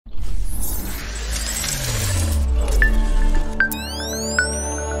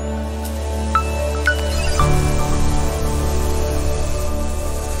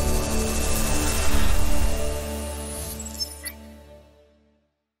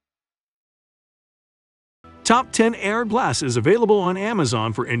Top 10 AR glasses available on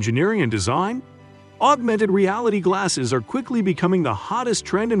Amazon for engineering and design. Augmented reality glasses are quickly becoming the hottest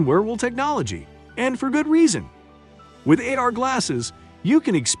trend in wearable technology, and for good reason. With AR glasses, you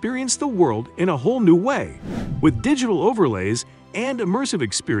can experience the world in a whole new way, with digital overlays and immersive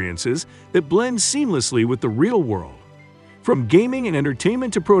experiences that blend seamlessly with the real world. From gaming and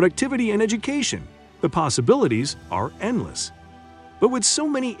entertainment to productivity and education, the possibilities are endless. But with so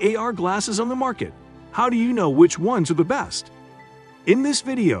many AR glasses on the market, how do you know which ones are the best? In this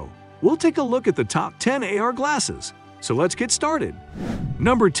video, we'll take a look at the top 10 AR glasses, so let's get started.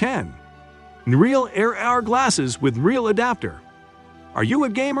 Number 10. Nreal AR Glasses with Nreal Adapter. Are you a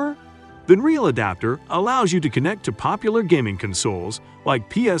gamer? The Nreal Adapter allows you to connect to popular gaming consoles like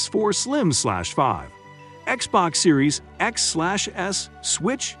PS4 Slim/5, Xbox Series X/S,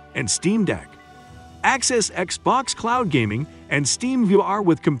 Switch, and Steam Deck. Access Xbox Cloud Gaming and Steam VR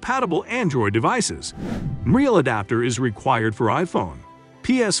with compatible Android devices. Nreal Adapter is required for iPhone,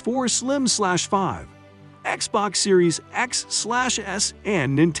 PS4 Slim/5, Xbox Series X/S,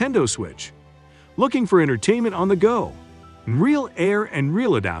 and Nintendo Switch. Looking for entertainment on the go? Nreal Air and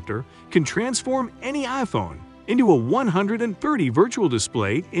Nreal Adapter can transform any iPhone into a 130 virtual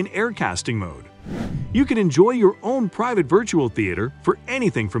display in aircasting mode. You can enjoy your own private virtual theater for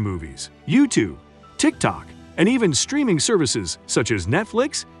anything from movies, YouTube, TikTok, and even streaming services such as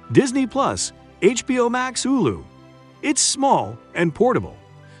Netflix, Disney+, HBO Max, Hulu. It's small and portable,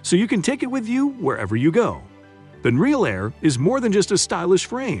 so you can take it with you wherever you go. The Nreal Air is more than just a stylish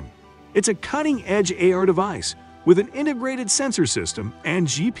frame. It's a cutting-edge AR device with an integrated sensor system and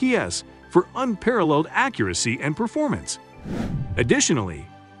GPS for unparalleled accuracy and performance. Additionally,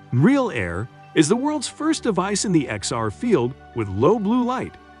 Nreal Air is the world's first device in the XR field with low blue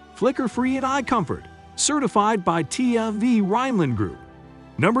light, flicker-free and eye comfort, certified by TÜV Rheinland Group.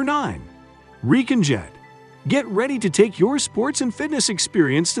 Number 9. Recon Jet. Get ready to take your sports and fitness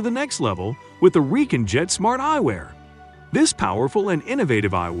experience to the next level with the Recon Jet Smart Eyewear. This powerful and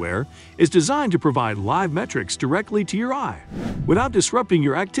innovative eyewear is designed to provide live metrics directly to your eye without disrupting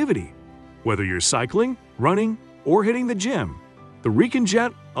your activity. Whether you're cycling, running, or hitting the gym, the Recon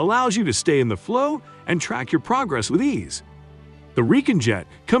Jet allows you to stay in the flow and track your progress with ease. The Recon Jet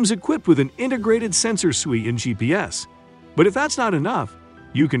comes equipped with an integrated sensor suite and GPS. But if that's not enough,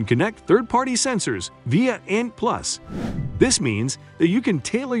 you can connect third-party sensors via Int+. This means that you can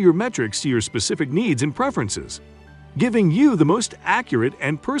tailor your metrics to your specific needs and preferences, giving you the most accurate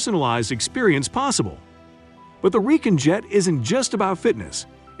and personalized experience possible. But the Recon Jet isn't just about fitness.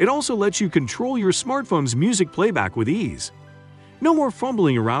 It also lets you control your smartphone's music playback with ease. No more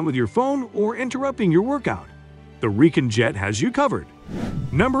fumbling around with your phone or interrupting your workout. The Recon Jet has you covered.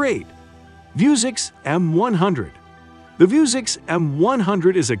 Number 8. Vuzix M100. The Vuzix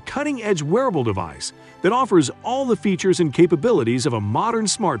M100 is a cutting-edge wearable device that offers all the features and capabilities of a modern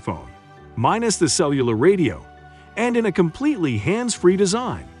smartphone, minus the cellular radio, and in a completely hands-free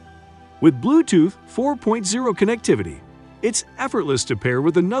design. With Bluetooth 4.0 connectivity, it's effortless to pair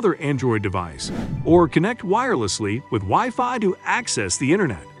with another Android device or connect wirelessly with Wi-Fi to access the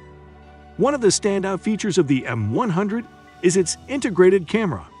internet. One of the standout features of the M100 is its integrated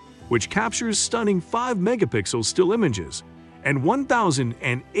camera, which captures stunning 5-megapixel still images and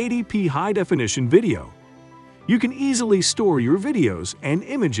 1080p high-definition video. You can easily store your videos and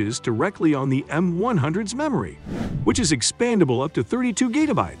images directly on the M100's memory, which is expandable up to 32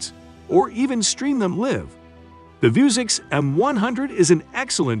 gigabytes, or even stream them live. The Vuzix M100 is an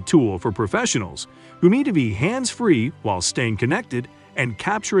excellent tool for professionals who need to be hands-free while staying connected and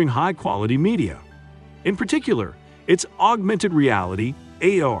capturing high-quality media. In particular, its augmented reality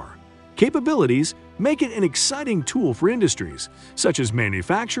 (AR) capabilities make it an exciting tool for industries such as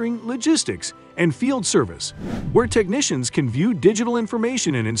manufacturing, logistics, and field service, where technicians can view digital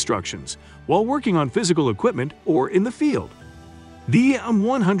information and instructions while working on physical equipment or in the field. The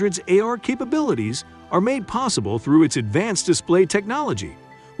M100's AR capabilities are made possible through its advanced display technology,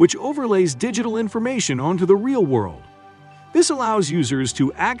 which overlays digital information onto the real world. This allows users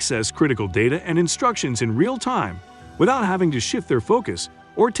to access critical data and instructions in real time without having to shift their focus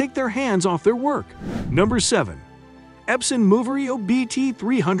or take their hands off their work. Number 7. Epson Moverio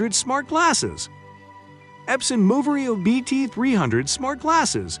BT300 Smart Glasses. Epson Moverio BT300 Smart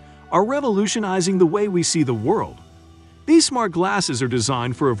Glasses are revolutionizing the way we see the world. These smart glasses are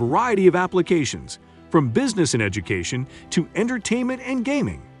designed for a variety of applications, from business and education to entertainment and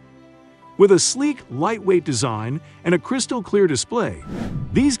gaming. With a sleek, lightweight design and a crystal-clear display,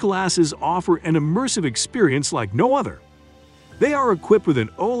 these glasses offer an immersive experience like no other. They are equipped with an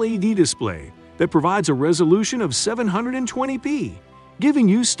OLED display that provides a resolution of 720p giving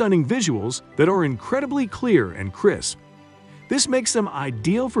you stunning visuals that are incredibly clear and crisp. This makes them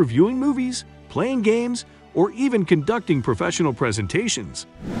ideal for viewing movies, playing games, or even conducting professional presentations.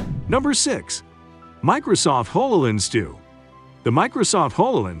 Number 6. Microsoft HoloLens 2. The Microsoft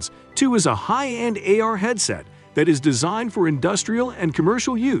HoloLens 2 is a high-end AR headset that is designed for industrial and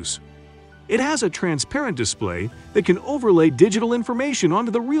commercial use. It has a transparent display that can overlay digital information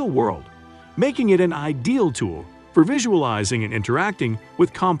onto the real world, making it an ideal tool for visualizing and interacting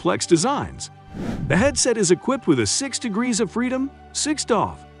with complex designs. The headset is equipped with a 6 degrees of freedom,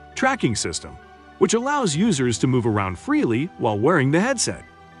 6DoF tracking system, which allows users to move around freely while wearing the headset.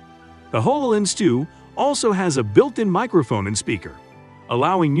 The HoloLens 2 also has a built-in microphone and speaker,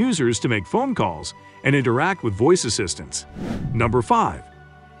 allowing users to make phone calls and interact with voice assistants. Number 5.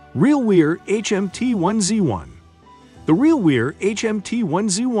 RealWear HMT1Z1. The RealWear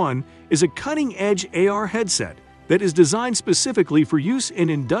HMT1Z1 is a cutting-edge AR headset that is designed specifically for use in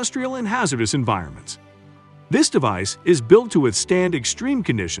industrial and hazardous environments. This device is built to withstand extreme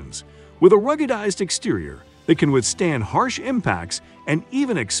conditions with a ruggedized exterior that can withstand harsh impacts and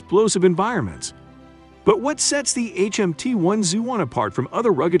even explosive environments. But what sets the HMT1Z1 apart from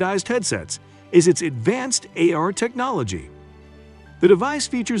other ruggedized headsets is its advanced AR technology. The device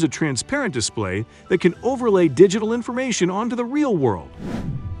features a transparent display that can overlay digital information onto the real world.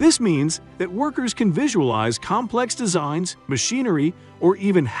 This means that workers can visualize complex designs, machinery, or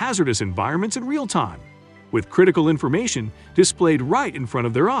even hazardous environments in real time, with critical information displayed right in front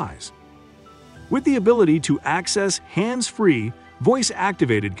of their eyes. With the ability to access hands-free,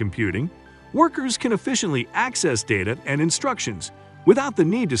 voice-activated computing, workers can efficiently access data and instructions without the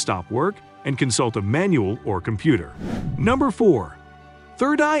need to stop work and consult a manual or computer. Number 4.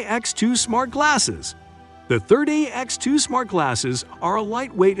 Thirdeye X2 Smart Glasses. The Thirdeye X2 Smart Glasses are a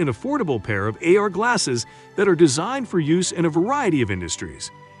lightweight and affordable pair of AR glasses that are designed for use in a variety of industries,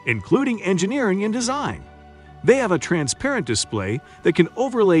 including engineering and design. They have a transparent display that can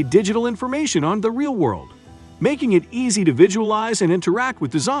overlay digital information on the real world, making it easy to visualize and interact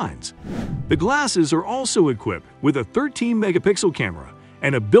with designs. The glasses are also equipped with a 13-megapixel camera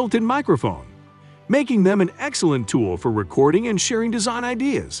and a built-in microphone, making them an excellent tool for recording and sharing design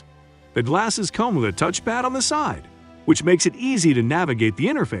ideas. The glasses come with a touchpad on the side, which makes it easy to navigate the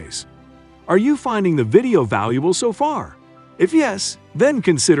interface. Are you finding the video valuable so far? If yes, then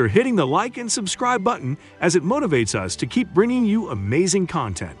consider hitting the like and subscribe button as it motivates us to keep bringing you amazing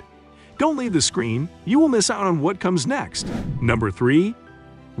content. Don't leave the screen, you will miss out on what comes next. Number 3.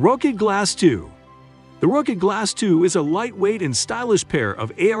 Rokid Glass 2. The Rokid Glass 2 is a lightweight and stylish pair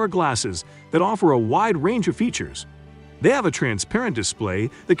of AR glasses that offer a wide range of features. They have a transparent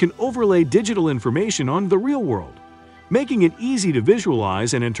display that can overlay digital information on the real world, making it easy to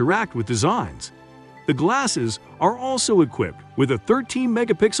visualize and interact with designs. The glasses are also equipped with a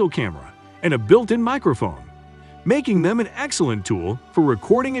 13-megapixel camera and a built-in microphone, making them an excellent tool for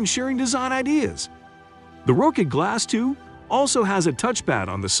recording and sharing design ideas. The Rokid Glass 2 also has a touchpad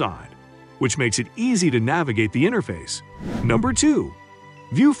on the side, which makes it easy to navigate the interface. Number 2.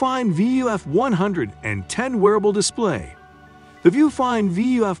 Vufine VUF110 Wearable Display. The Vufine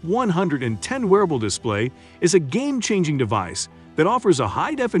VUF110 Wearable Display is a game-changing device that offers a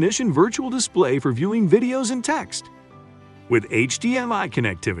high-definition virtual display for viewing videos and text. With HDMI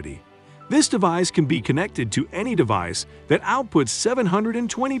connectivity, this device can be connected to any device that outputs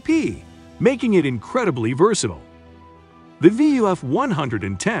 720p, making it incredibly versatile. The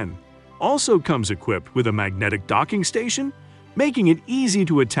VUF110 also comes equipped with a magnetic docking station, making it easy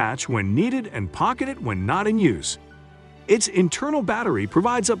to attach when needed and pocket it when not in use. Its internal battery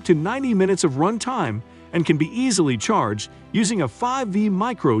provides up to 90 minutes of runtime and can be easily charged using a 5V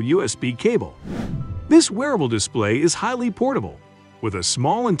micro USB cable. This wearable display is highly portable, with a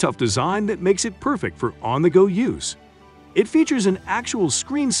small and tough design that makes it perfect for on-the-go use. It features an actual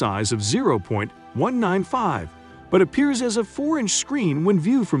screen size of 0.195, but appears as a 4-inch screen when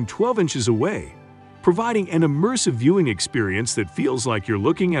viewed from 12 inches away, providing an immersive viewing experience that feels like you're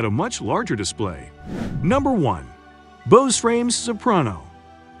looking at a much larger display. Number 1. Bose Frames Soprano.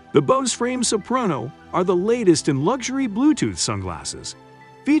 The Bose Frames Soprano are the latest in luxury Bluetooth sunglasses,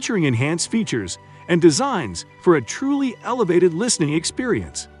 featuring enhanced features and designs for a truly elevated listening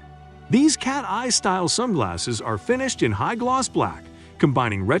experience. These cat-eye style sunglasses are finished in high-gloss black,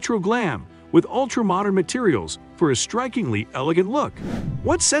 combining retro glam with ultra-modern materials for a strikingly elegant look.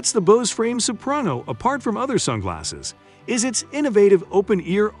 What sets the Bose Frames Soprano apart from other sunglasses is its innovative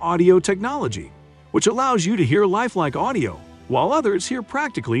open-ear audio technology, which allows you to hear lifelike audio, while others hear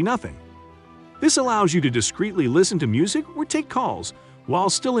practically nothing. This allows you to discreetly listen to music or take calls while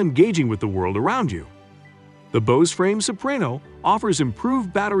still engaging with the world around you. The Bose frame Soprano offers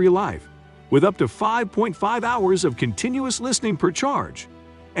improved battery life with up to 5.5 hours of continuous listening per charge,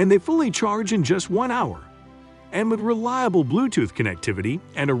 and they fully charge in just 1 hour. And with reliable Bluetooth connectivity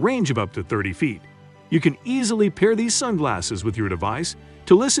and a range of up to 30 feet, you can easily pair these sunglasses with your device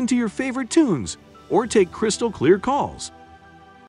to listen to your favorite tunes or take crystal clear calls.